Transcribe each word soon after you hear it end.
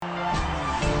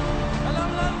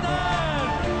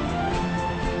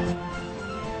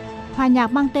hòa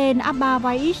nhạc mang tên ABBA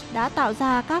đã tạo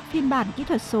ra các phiên bản kỹ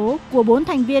thuật số của 4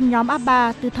 thành viên nhóm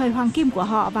ABBA từ thời hoàng kim của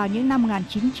họ vào những năm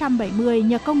 1970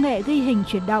 nhờ công nghệ ghi hình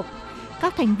chuyển động.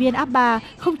 Các thành viên ABBA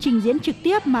không trình diễn trực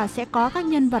tiếp mà sẽ có các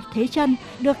nhân vật thế chân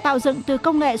được tạo dựng từ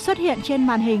công nghệ xuất hiện trên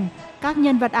màn hình. Các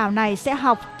nhân vật ảo này sẽ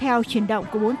học theo chuyển động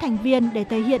của 4 thành viên để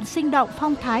thể hiện sinh động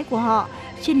phong thái của họ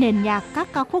trên nền nhạc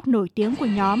các ca khúc nổi tiếng của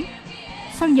nhóm.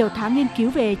 Sau nhiều tháng nghiên cứu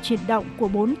về chuyển động của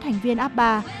 4 thành viên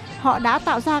ABBA, họ đã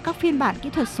tạo ra các phiên bản kỹ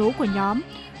thuật số của nhóm.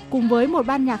 Cùng với một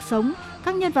ban nhạc sống,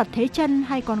 các nhân vật thế chân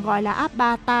hay còn gọi là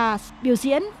avatars biểu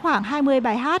diễn khoảng 20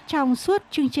 bài hát trong suốt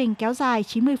chương trình kéo dài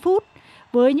 90 phút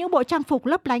với những bộ trang phục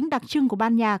lấp lánh đặc trưng của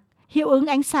ban nhạc, hiệu ứng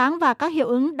ánh sáng và các hiệu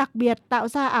ứng đặc biệt tạo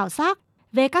ra ảo giác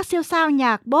về các siêu sao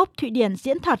nhạc pop Thụy Điển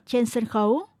diễn thật trên sân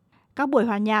khấu. Các buổi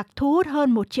hòa nhạc thu hút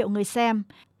hơn 1 triệu người xem,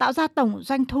 tạo ra tổng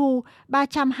doanh thu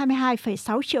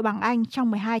 322,6 triệu bảng Anh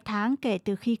trong 12 tháng kể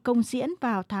từ khi công diễn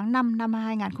vào tháng 5 năm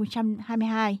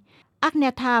 2022.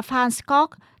 Agnetha Fanscock,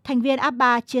 thành viên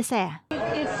ABBA, chia sẻ.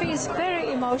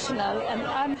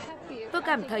 Tôi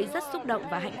cảm thấy rất xúc động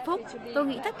và hạnh phúc. Tôi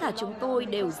nghĩ tất cả chúng tôi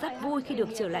đều rất vui khi được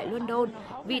trở lại London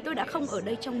vì tôi đã không ở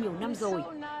đây trong nhiều năm rồi.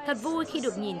 Thật vui khi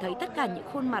được nhìn thấy tất cả những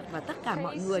khuôn mặt và tất cả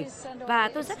mọi người. Và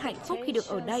tôi rất hạnh phúc khi được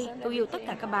ở đây. Tôi yêu tất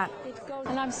cả các bạn.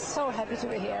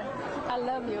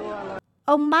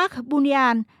 Ông Mark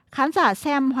Bunyan, khán giả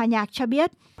xem hòa nhạc cho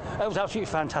biết.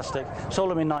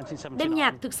 Đêm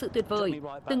nhạc thực sự tuyệt vời.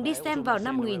 Từng đi xem vào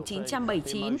năm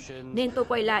 1979 nên tôi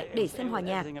quay lại để xem hòa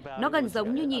nhạc. Nó gần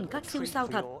giống như nhìn các siêu sao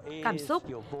thật. Cảm xúc,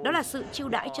 đó là sự chiêu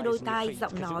đãi cho đôi tai,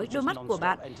 giọng nói, đôi mắt của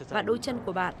bạn và đôi chân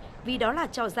của bạn. Vì đó là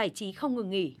trò giải trí không ngừng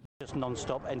nghỉ.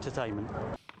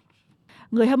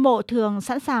 Người hâm mộ thường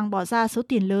sẵn sàng bỏ ra số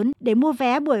tiền lớn để mua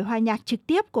vé buổi hòa nhạc trực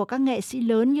tiếp của các nghệ sĩ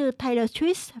lớn như Taylor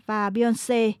Swift và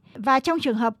Beyoncé. Và trong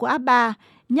trường hợp của ABBA,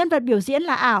 nhân vật biểu diễn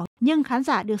là ảo nhưng khán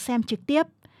giả được xem trực tiếp.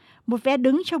 Một vé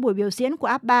đứng cho buổi biểu diễn của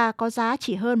ABBA có giá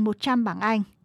chỉ hơn 100 bảng Anh.